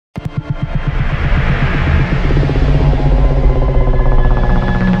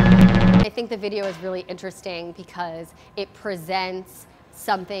video is really interesting because it presents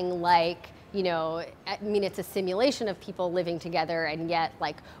something like, you know, I mean, it's a simulation of people living together, and yet,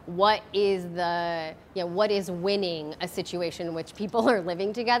 like, what is the, you know, what is winning a situation in which people are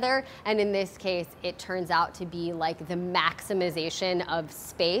living together? And in this case, it turns out to be like the maximization of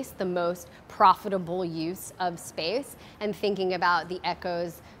space, the most profitable use of space, and thinking about the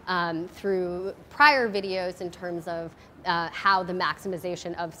echoes through prior videos in terms of how the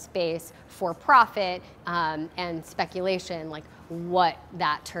maximization of space for profit and speculation, like what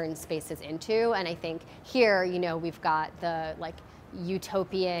that turns spaces into. And I think here, you know, we've got the like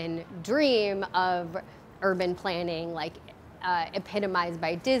utopian dream of urban planning, like epitomized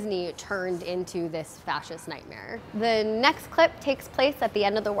by Disney, turned into this fascist nightmare. The next clip takes place at the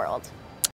end of the world.